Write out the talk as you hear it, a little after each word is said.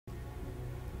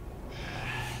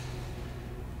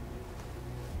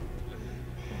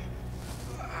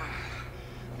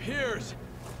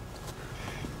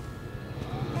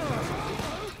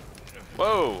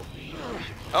Whoa.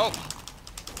 Oh.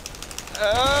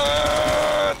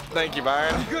 Thank you,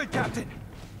 Byron. Good, Captain.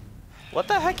 What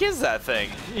the heck is that thing?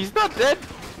 He's not dead.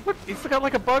 Look, he's got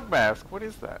like a bug mask. What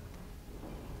is that?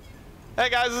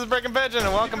 Hey guys, this is Breaking Pigeon,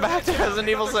 and welcome back to Resident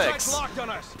Evil 6. Locked on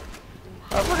us.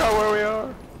 I forgot where we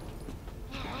are.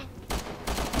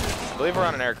 I believe we're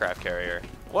on an aircraft carrier.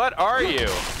 What are you?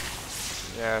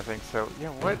 Yeah, I think so. Yeah,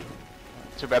 what?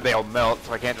 Too bad they all melt,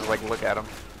 so I can't just like look at them.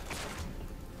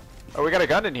 Oh, we got a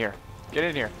gun in here. Get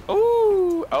in here.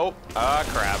 Ooh. Oh.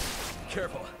 Crap.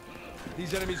 Careful.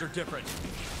 These enemies are different.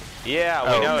 Yeah,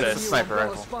 we noticed. Sniper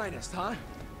rifle. Finest, huh?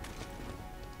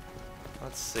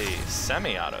 Let's see.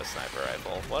 Semi-auto sniper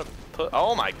rifle. What?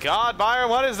 Oh my God, Byron!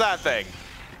 What is that thing?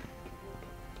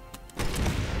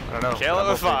 I don't know. Kill it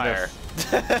with fire.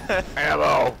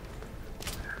 Ammo.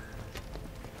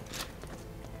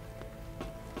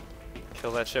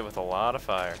 Kill that shit with a lot of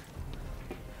fire.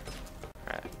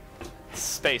 Alright.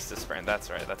 Space to sprint,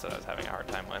 that's right. That's what I was having a hard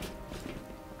time with.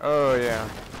 Oh yeah.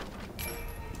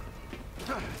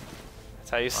 That's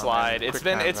how you slide. It's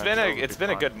been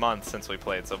a good month since we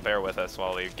played, so bear with us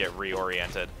while we get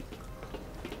reoriented.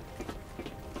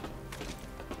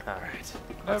 Alright.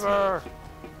 Never.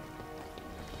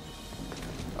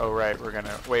 Oh right, we're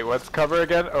gonna wait, what's cover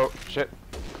again? Oh shit.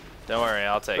 Don't worry,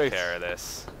 I'll take Space. care of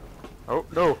this. Oh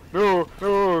no, no,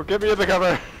 no, get me in the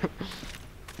cover.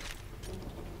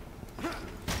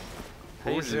 How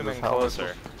do you zoom in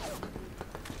closer?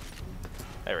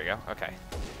 There we go, okay.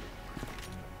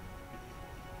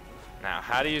 Now,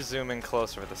 how do you zoom in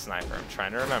closer with a sniper? I'm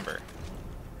trying to remember.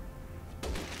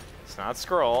 It's not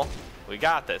scroll. We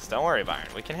got this, don't worry, Byron.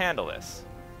 We can handle this.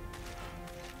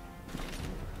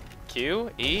 Q,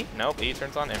 E, nope, E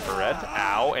turns on infrared.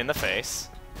 Ow, in the face.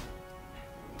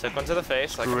 Took one to the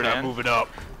face like a man. I'm moving up.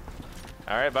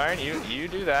 Alright, Byron, you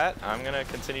do that. I'm gonna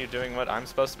continue doing what I'm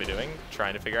supposed to be doing,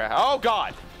 trying to figure out how. Oh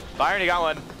God! Byron, you got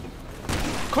one.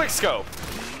 Quick scope.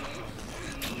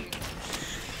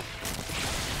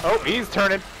 Oh, he's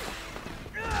turning.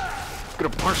 He's gonna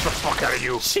punch the fuck out of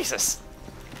you. Jesus.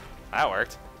 That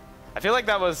worked. I feel like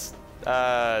that was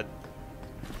a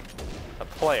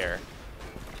player.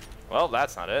 Well,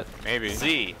 that's not it. Maybe.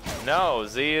 Z. No,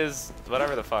 Z is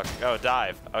whatever the fuck. Oh,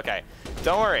 dive. Okay.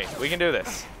 Don't worry. We can do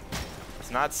this. It's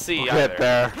not C We'll either. get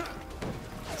there.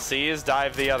 C is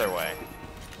dive the other way.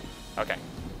 Okay.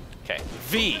 Okay.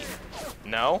 V.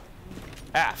 No.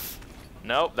 F.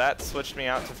 Nope, that switched me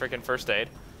out to freaking first aid.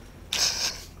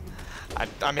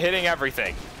 I'm hitting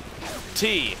everything.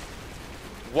 T.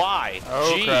 Y.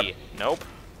 Oh, G. crap. Nope.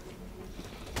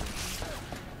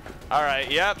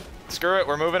 Alright, yep. Screw it,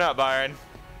 we're moving up, Byron.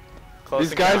 Close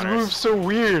These guys encounters. move so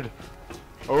weird.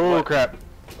 Oh What? crap.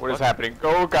 What is happening?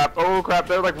 Oh crap, oh crap,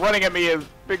 they're like running at me as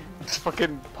big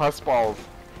fucking pus balls.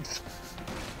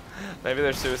 Maybe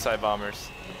they're suicide bombers.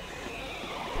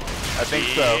 I think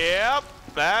so. Yep,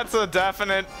 that's a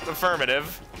definite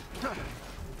affirmative.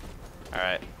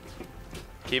 Alright.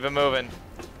 Keep it moving.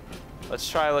 Let's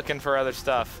try looking for other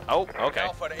stuff. Oh, okay.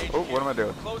 Oh, what am I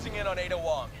doing? Closing in on Ada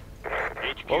Wong.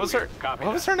 What was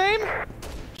her name?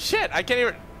 Shit, I can't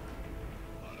even.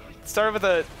 Started with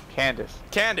a Candace.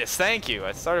 Candace, thank you.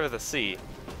 I started with a C.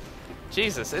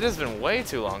 Jesus, it has been way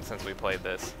too long since we played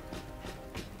this.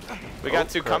 We got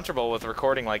too crap. comfortable with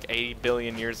recording like 80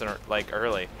 billion years like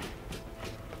early.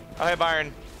 Oh, hey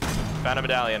Byron. Found a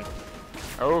medallion.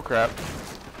 Oh crap.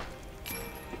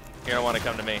 You're gonna want to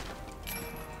come to me.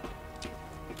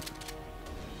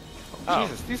 Oh.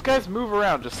 Jesus, these guys move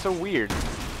around just so weird.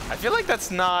 I feel like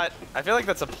that's not. I feel like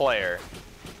that's a player.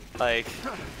 Like.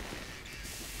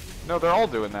 No, they're all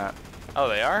doing that. Oh,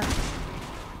 they are?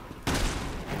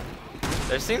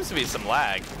 There seems to be some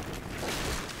lag.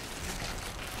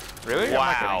 Really?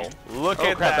 Wow. Look oh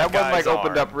at crap, that one like guy's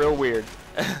opened arm. up real weird.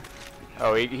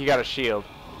 Oh, he got a shield.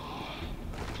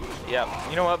 Yep.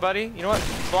 You know what, buddy? You know what?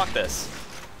 Block this.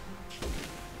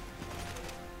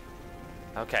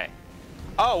 Okay.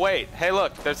 Oh, wait. Hey,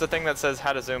 look. There's a thing that says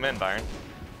how to zoom in, Byron.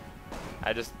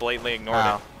 I just blatantly ignored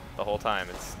it the whole time.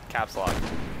 It's caps lock.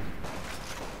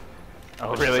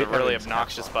 Oh, Which really? is a really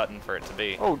obnoxious button for it to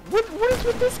be. Oh, what is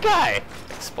with this guy?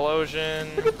 Explosion.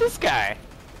 Look at this guy.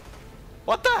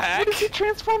 What the heck? What is he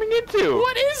transforming into?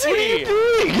 What is What he? are you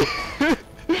doing?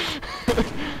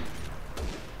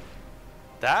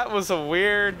 That was a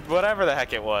weird whatever the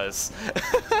heck it was.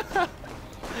 I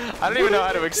don't even know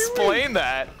how to explain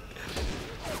that.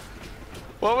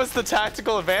 What was the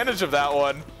tactical advantage of that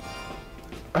one?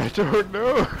 I don't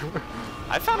know.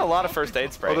 I found a lot of first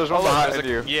aid spray. Oh, there's one behind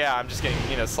you. Yeah, I'm just getting,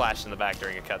 you know, slashed in the back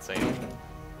during a cutscene.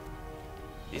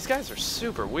 These guys are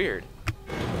super weird.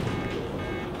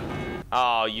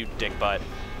 Oh, you dick butt.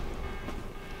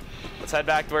 Let's head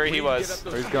back to where he was.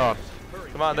 Oh, he's gone.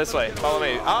 Come on, this way. Follow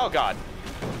me. Oh, God.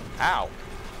 Ow.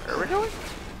 Where are we going?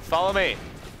 Follow me.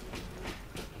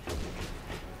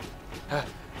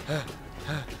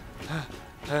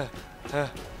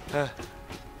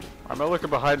 I'm not looking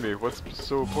behind me. What's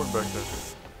so important back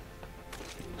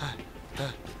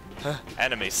there?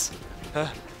 Enemies.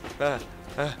 And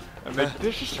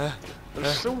they're just, they're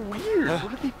so weird.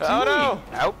 What are they doing? Oh, no.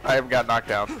 Ow, I have got knocked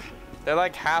down. They're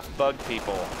like half bug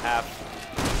people. Half.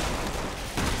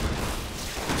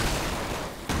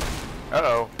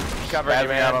 Uh-oh. Cover you, Spazzing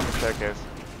man. out on the staircase.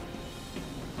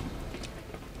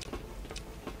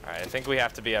 Alright, I think we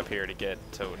have to be up here to get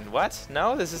to... What?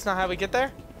 No? This is not how we get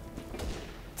there?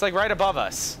 It's like right above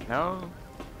us. No.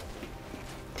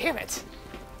 Damn it.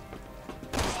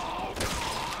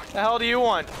 The hell do you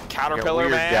want, Caterpillar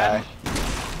Weird Man? guy.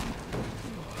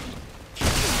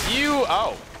 You...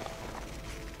 Oh.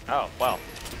 Oh, well.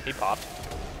 He popped.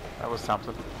 That was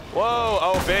something. Whoa!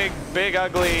 Oh, big,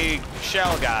 ugly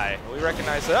shell guy. We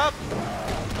recognize it. Up!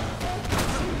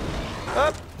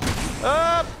 Up!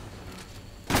 Up!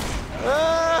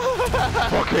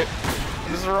 Fuck it.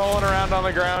 Just rolling around on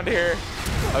the ground here.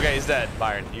 Okay, he's dead.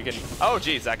 Byron, you can... Oh,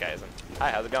 geez, that guy isn't.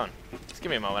 Hi, how's it going? Just give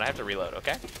me a moment. I have to reload,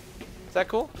 okay? Is that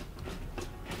cool?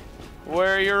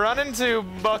 Where are you running to,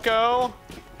 bucko?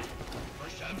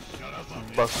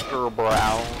 Buster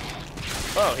Brown.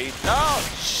 Oh, he... Oh,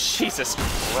 Jesus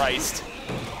Christ.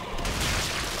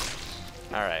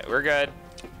 Alright, we're good.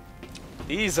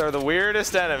 These are the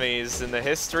weirdest enemies in the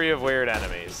history of weird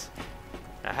enemies.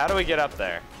 Now, how do we get up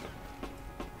there?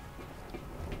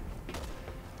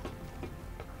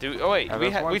 Oh, wait.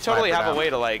 We totally have a way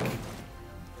to, like,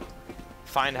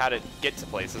 find how to get to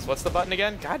places. What's the button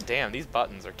again? God damn, these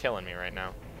buttons are killing me right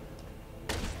now.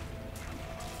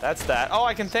 That's that. Oh,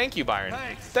 I can thank you, Byron.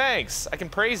 Thanks. I can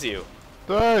praise you.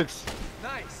 Thanks.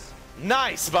 Nice.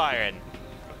 Nice, Byron.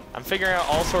 I'm figuring out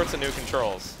all sorts of new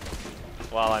controls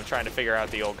while I'm trying to figure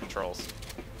out the old controls.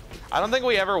 I don't think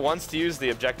we ever once used the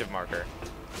objective marker.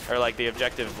 Or, like, the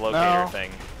objective locator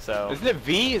thing. So. Isn't it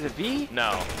V? Is it V?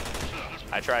 No.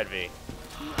 I tried V.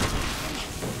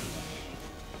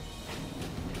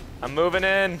 I'm moving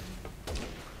in.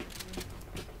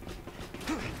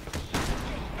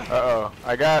 Uh-oh.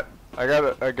 I got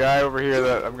a guy over here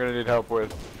that I'm gonna need help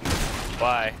with.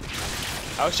 Why?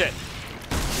 Oh shit.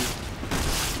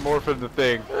 Morphin the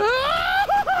thing.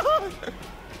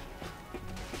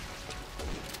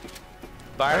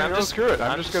 Byron, I'm just screw it.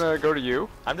 I'm just gonna go to you.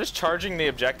 I'm just charging the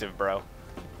objective, bro.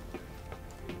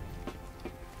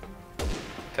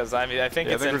 Because I mean, I think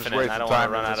it's infinite. And I don't want to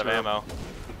run out of ammo.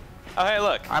 Oh hey,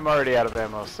 look. I'm already out of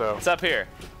ammo, so. It's up here.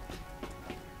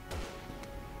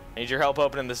 Need your help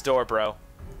opening this door, bro.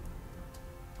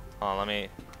 Hold on, let me.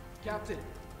 Captain.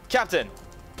 Captain.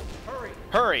 Hurry.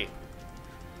 Hurry.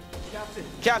 Captain.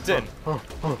 Captain.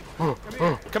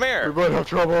 Come here. We might have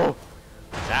trouble.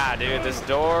 Nah, dude, this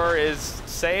door is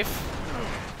safe.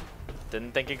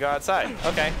 Didn't think you'd go outside.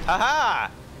 Okay. Haha!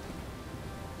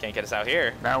 Can't get us out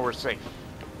here. Now we're safe.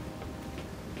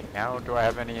 Okay, now do I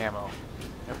have any ammo?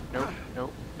 Nope, nope,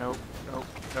 nope, nope, nope,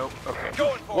 nope. Okay.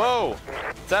 Whoa!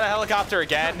 Is that a helicopter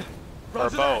again? Or a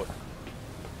boat?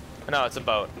 No, it's a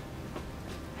boat.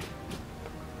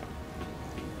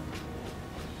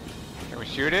 Can we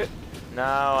shoot it? No,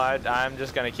 I'm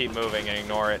just gonna keep moving and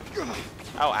ignore it.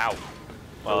 Oh, ow.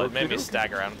 Well, it made me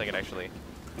stagger. I don't think it actually...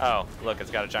 Oh, look, it's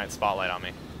got a giant spotlight on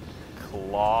me.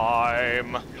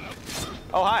 Climb.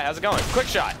 Oh, hi, how's it going? Quick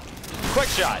shot. Quick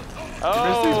shot. Oh. You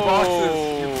missed these boxes.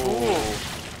 You fool.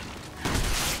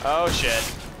 Oh, shit.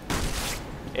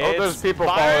 Oh, there's people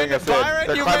Byron, following us Byron, in.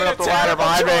 They're you climbing made up the ladder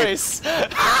behind choice. me.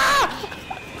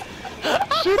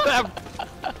 Shoot them.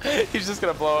 He's just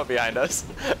gonna blow up behind us.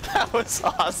 That was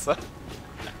awesome.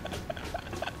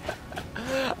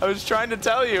 I was trying to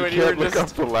tell you, and you were look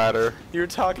just up the ladder. you were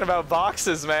talking about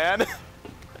boxes, man.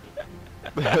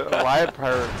 Live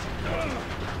pirate.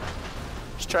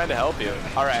 Just trying to help you.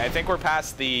 All right, I think we're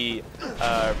past the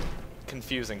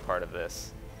confusing part of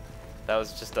this. That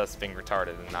was just us being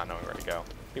retarded and not knowing where to go.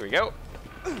 Here we go.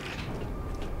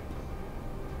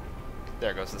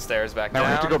 There goes the stairs back Now down.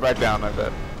 we have to go back down, I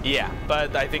bet. Yeah,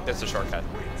 but I think that's a shortcut.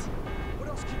 What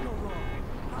else could go wrong?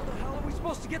 How the hell are we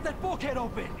supposed to get that bulkhead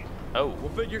open? Oh. We'll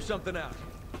figure something out.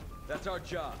 That's our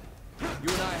job. You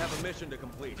and I have a mission to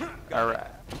complete. Alright.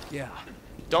 Yeah.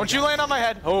 Don't you land on my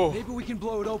head. Oh. Maybe we can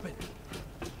blow it open.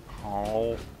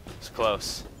 Oh. It's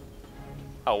close.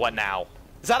 Oh, what now?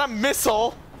 Is that a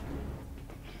missile?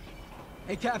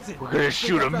 Hey, Captain. We're gonna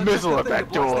shoot a missile at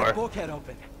that door. Bulkhead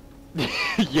open.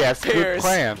 Yes, good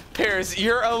plan. Piers,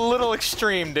 you're a little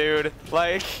extreme, dude.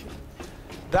 Like,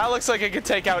 That looks like it could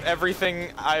take out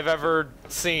everything I've ever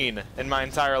seen in my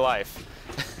entire life.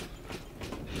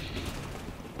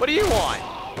 What do you want?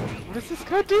 What is this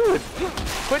guy doing?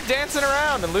 Quit dancing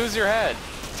around and lose your head.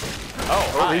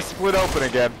 Oh, he split open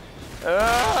again.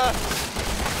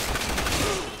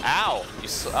 Ow. You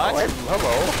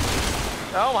Hello.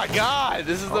 Oh my god,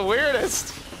 this is the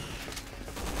weirdest.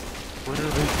 What are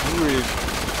they doing?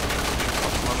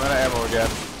 I'm out of ammo again.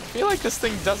 I feel like this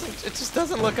thing just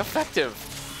doesn't look effective.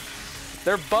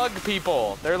 They're bug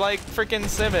people. They're like freaking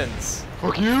Simmons.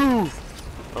 Fuck you!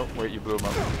 Oh, wait, you blew him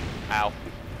up. Ow.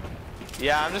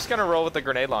 Yeah, I'm just gonna roll with the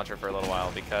grenade launcher for a little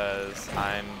while because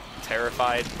I'm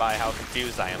terrified by how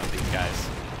confused I am with these guys.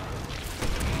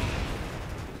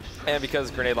 And because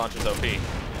grenade launcher's OP.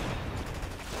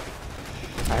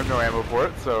 I have no ammo for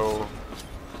it, so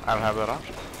I don't have that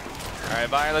option. Alright,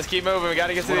 Byron, let's keep moving. We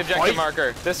gotta get to the objective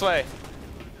marker. This way.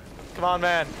 Come on,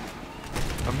 man.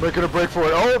 I'm making a break for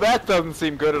it. Oh, that doesn't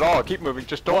seem good at all. Keep moving.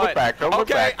 Just don't look back. Don't look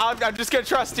back. Okay, I'm just gonna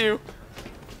trust you.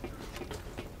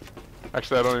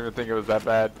 Actually, I don't even think it was that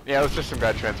bad. Yeah, it was just some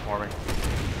guy transforming.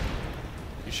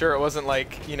 You sure it wasn't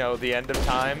like, you know, the end of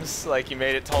times? Like you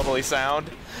made it totally sound?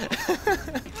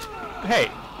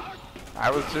 Hey, I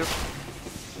was just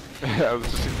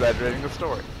exaggerating the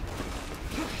story.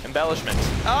 Embellishment.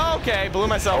 Oh, okay, blew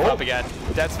myself up again.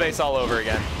 Dead Space all over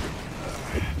again.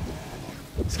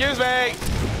 Excuse me!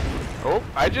 Oh,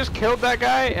 I just killed that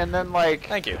guy, and then like,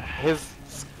 thank you.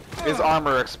 His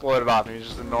armor exploded off, and he's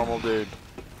just a normal dude.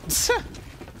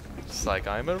 It's like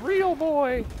I'm a real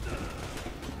boy.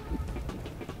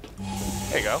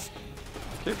 There you go.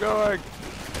 Keep going.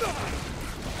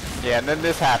 Yeah, and then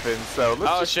this happens, so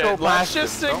let's just go let's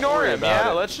just ignore him.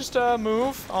 Yeah, let's just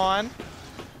move on.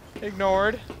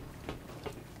 Ignored.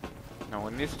 No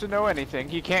one needs to know anything.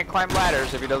 He can't climb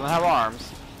ladders if he doesn't have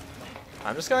arms.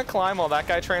 I'm just gonna climb while that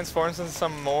guy transforms into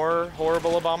some more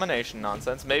horrible abomination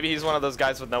nonsense. Maybe he's one of those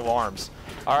guys with no arms.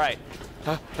 Alright.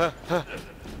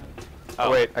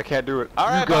 Oh wait, I can't do it.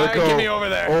 Alright, Byron, get me over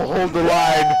there. Oh, hold the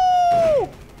line.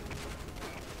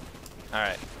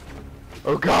 Alright.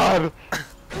 Oh god.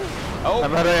 Oh.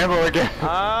 I'm out of ammo again.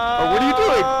 Oh, what are you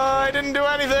doing? I didn't do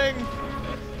anything.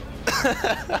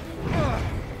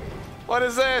 What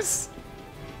is this?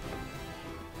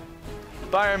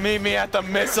 Byron, meet me at the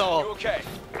missile. Okay.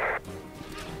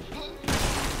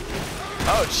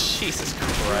 Oh, Jesus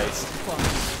Christ.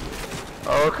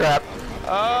 Oh crap.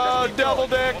 Oh, double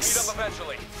dicks. We'll meet up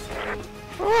eventually.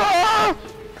 Ah!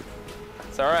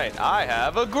 It's alright. I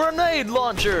have a grenade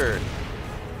launcher.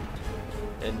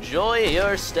 Enjoy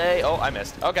your stay. Oh, I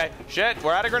missed. Okay. Shit,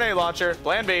 we're out of grenade launcher.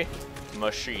 Plan B.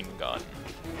 Machine gun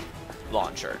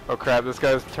launcher. Oh crap, this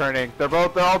guy's turning. They're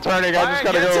all turning. I just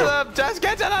gotta go. Just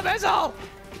get to the missile.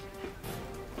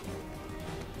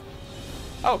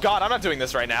 Oh god, I'm not doing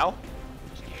this right now.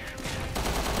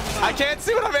 I can't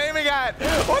see what I'm aiming at.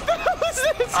 What the hell is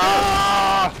this?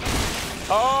 Ah!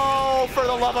 Oh, for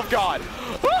the love of God.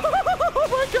 Oh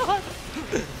my god.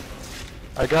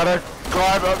 I gotta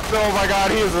climb up. Oh my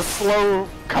god, he is a slow.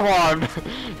 Come on.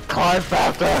 Climb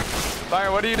faster.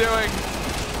 Byron, what are you doing?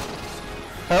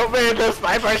 Help me, the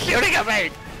sniper's shooting at me.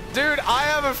 Dude, I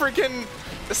have a freaking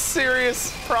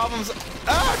serious problems.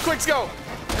 Ah, quick scope.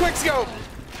 Quick scope.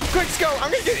 Quick scope.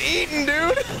 I'm gonna get eaten,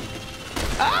 dude.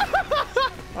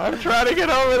 I'm trying to get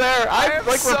over there. I'm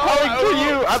like repelling to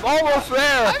you. I'm almost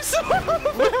there. I'm so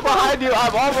Look behind you.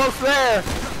 I'm almost there.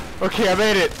 Okay, I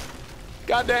made it.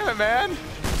 God damn it, man.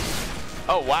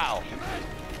 Oh, wow.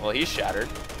 Well, he's shattered.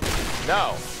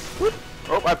 No. Whoop.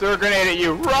 Oh, I threw a grenade at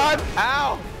you. Run.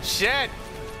 Ow. Shit.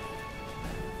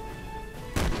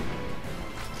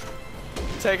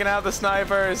 Taking out the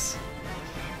snipers.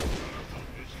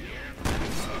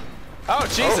 Oh,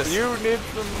 Jesus. Oh, you need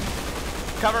some...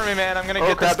 Cover me, man. I'm gonna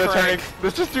get crap, this crank.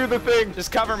 Let's just do the thing.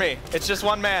 Just cover me. It's just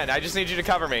one man. I just need you to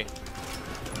cover me.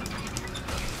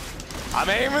 I'm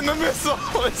aiming the missile.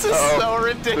 This is so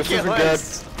ridiculous. This isn't good.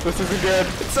 This isn't good.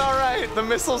 It's all right. The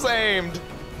missile's aimed.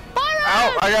 Byron!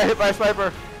 Ow! I got hit by a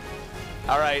sniper.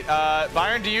 All right,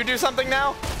 Byron, do you do something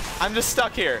now? I'm just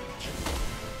stuck here.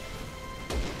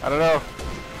 I don't know.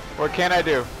 What can I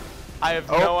do? I have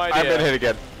no idea. I've been hit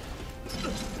again.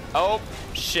 Oh,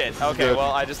 shit. Okay,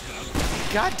 well, I just...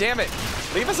 God damn it.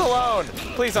 Leave us alone.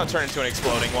 Please don't turn into an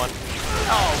exploding one.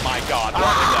 Oh, my God. What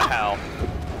in the hell?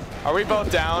 Are we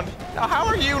both down? How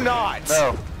are you not?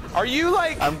 No. Are you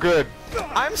like... I'm good.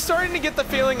 I'm starting to get the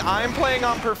feeling I'm playing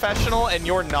on professional and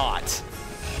you're not.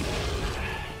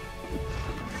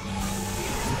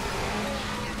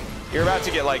 You're about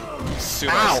to get, like,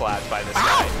 sumo slapped by this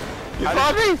guy. You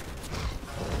saw me?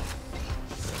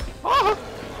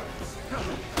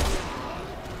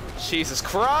 Jesus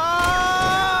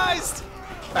Christ!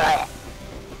 Ah.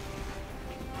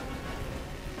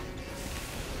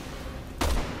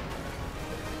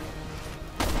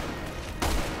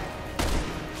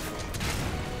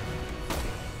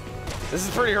 This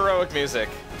is pretty heroic music.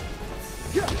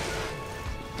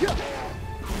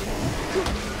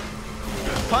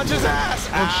 Punch his ass!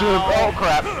 Oh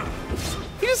crap!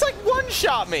 He just like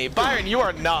one-shot me! Byron, you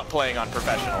are not playing on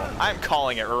professional. I'm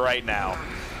calling it right now.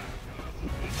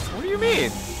 What do you mean?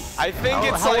 I think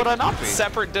How it's would I not like be?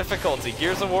 separate difficulty.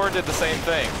 Gears of War did the same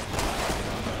thing.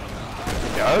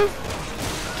 Does?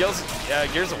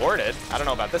 Gears of War did. I don't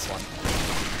know about this one.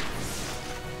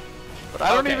 But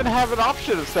I don't even have an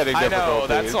option of setting I difficulty. know,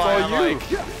 that's it's why all I'm you.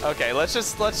 like, okay, let's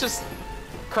just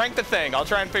crank the thing. I'll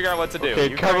try and figure out what to do. Okay,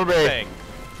 You cover crank the me. thing.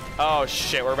 Oh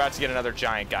shit, we're about to get another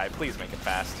giant guy. Please make it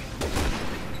fast.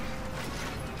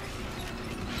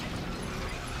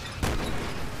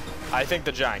 I think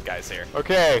the giant guy's here.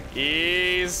 Okay.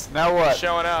 He's Now what?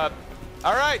 showing up.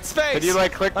 All right, space. Can you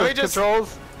like click the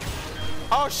controls?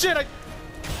 Oh shit!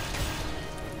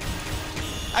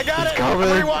 I got He's it. coming.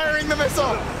 I'm rewiring the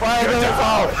missile. Fire the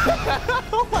missile!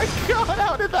 Oh my god!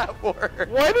 How did that work?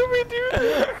 Why did we do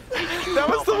that? That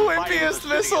was the wimpiest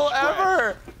missile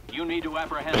ever. You need to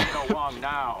apprehend Edo Wong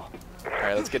now. All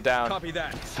right, let's get down. Copy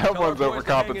that. Someone's Tell our boys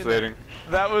to hang in there. overcompensating.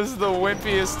 That was the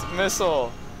wimpiest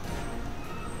missile.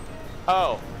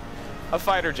 Oh, a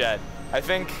fighter jet. I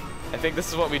think this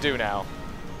is what we do now.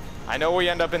 I know we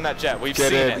end up in that jet. We've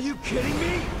Get seen in. it. Are you kidding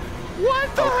me?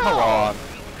 What the Oh, hell? come on.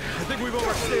 I think we've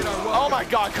overstayed our welcome. Oh my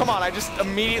god, come on. I just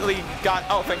immediately got...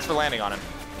 Oh, thanks for landing on him.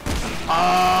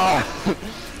 Ah!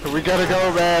 We gotta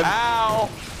go, man. Ow.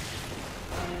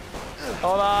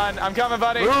 Hold on. I'm coming,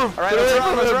 buddy. Move. All right, let's Get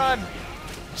run. in. Let's run.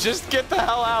 Just get the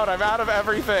hell out. I'm out of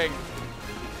everything.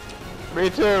 Me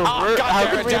too. Oh, God How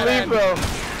damn can it, we dead leave end. though?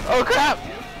 Oh crap!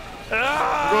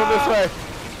 Going this way.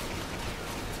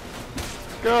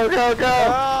 Go, go, go!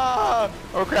 Ah.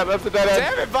 Oh crap, that's a dead end.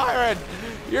 Damn it, Byron.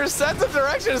 Your sense of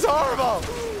direction is horrible.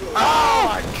 Oh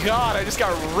my god, I just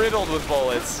got riddled with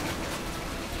bullets.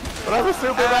 But I'm a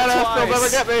super badass, they'll never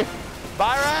twice. get me.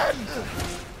 Byron!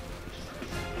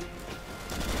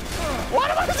 What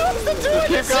am I supposed to do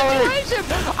in this keep going. situation?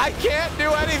 I can't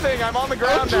do anything. I'm on the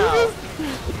ground now.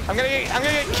 I'm gonna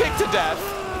get kicked to death.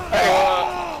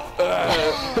 You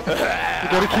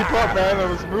gotta keep up, man. I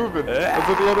was moving. I was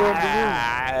at the other end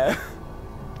of the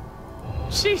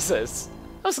room. Jesus,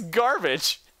 that was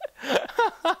garbage.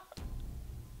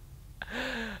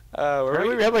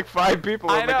 Apparently we had like 5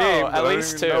 people I in the know, game. at but I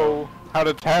least don't even 2. know how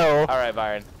to tell. All right,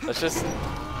 Byron. Let's just.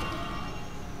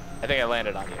 I think I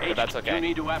landed on you, but that's okay. You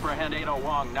need to apprehend Edo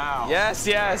Wong now. Yes,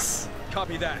 yes.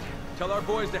 Copy that. Tell our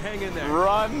boys to hang in there.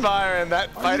 Run, Byron.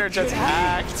 That fighter jet's kidding me?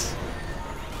 hacked.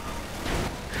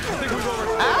 I think we've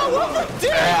overstayed Ow, our what welcome. the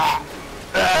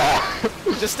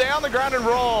dick? Just stay on the ground and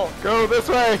roll. Go this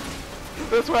way.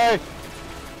 This way.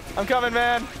 I'm coming,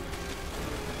 man.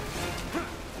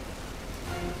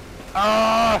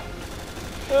 Ah!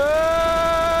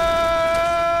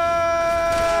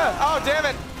 Oh, damn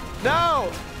it.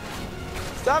 No.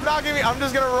 Stop knocking me. I'm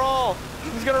just going to roll.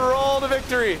 I'm just going to roll to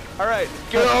victory. All right.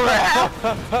 Get over here.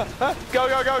 Go,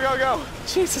 go, go, go, go.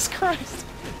 Jesus Christ.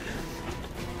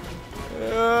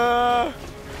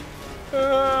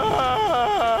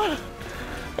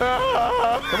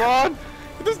 Come on.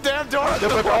 Get this damn door out Get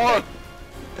the the way. door.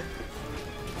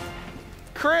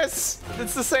 Chris,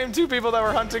 it's the same 2 people that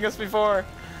were hunting us before.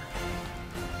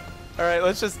 All right,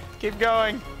 let's just keep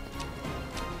going.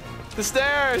 The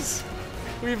stairs.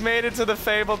 We've made it to the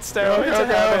fabled stairway Go, go, to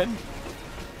go. heaven.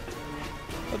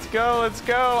 Let's go, let's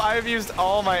go. I've used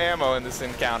all my ammo in this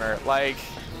encounter. Like,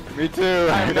 Me too.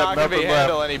 I'm I not got gonna be nothing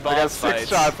handle left. any I got boss 6 fights.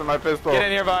 shots in my pistol. get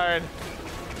in here, Byron.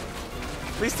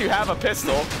 At least you have a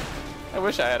pistol. I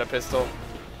wish I had a pistol.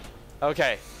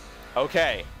 Okay,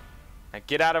 okay. Now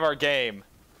get out of our game.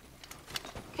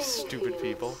 Can you Stupid feel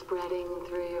people. it spreading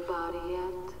through your body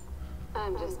yet?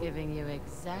 I'm just Giving you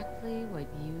exactly what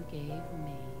you gave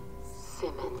me.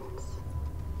 Simmons.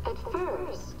 At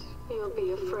first, you'll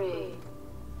be afraid.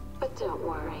 But don't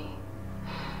worry.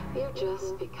 You're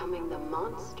just becoming the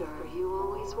monster you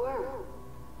always were.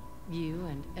 You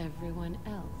and everyone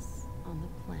else on the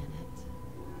planet.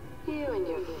 You and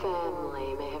your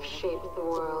family may have shaped the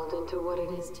world into what it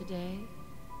It is is. today,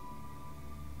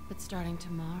 but starting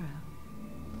tomorrow,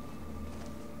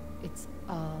 it's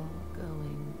all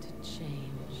going to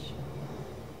change.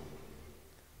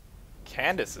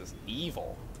 Candace is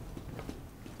evil.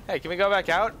 Hey, can we go back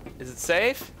out? Is it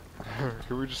safe?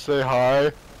 Can we just say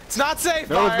hi? It's not safe,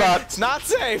 No, it's Byron. not. It's not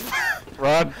safe.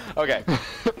 Run. Okay.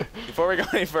 Before we go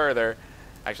any further,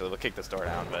 actually, we'll kick this door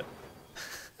down, but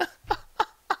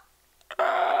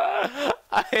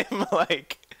I'm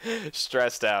like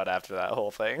stressed out after that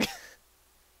whole thing.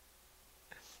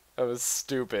 That was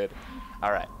stupid.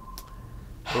 Alright.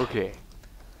 Okay.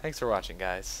 Thanks for watching,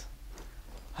 guys.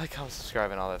 Like, comment,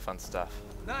 subscribe, and all that fun stuff.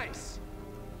 Nice.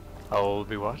 I'll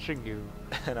be watching you.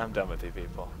 And I'm done with you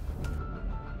people.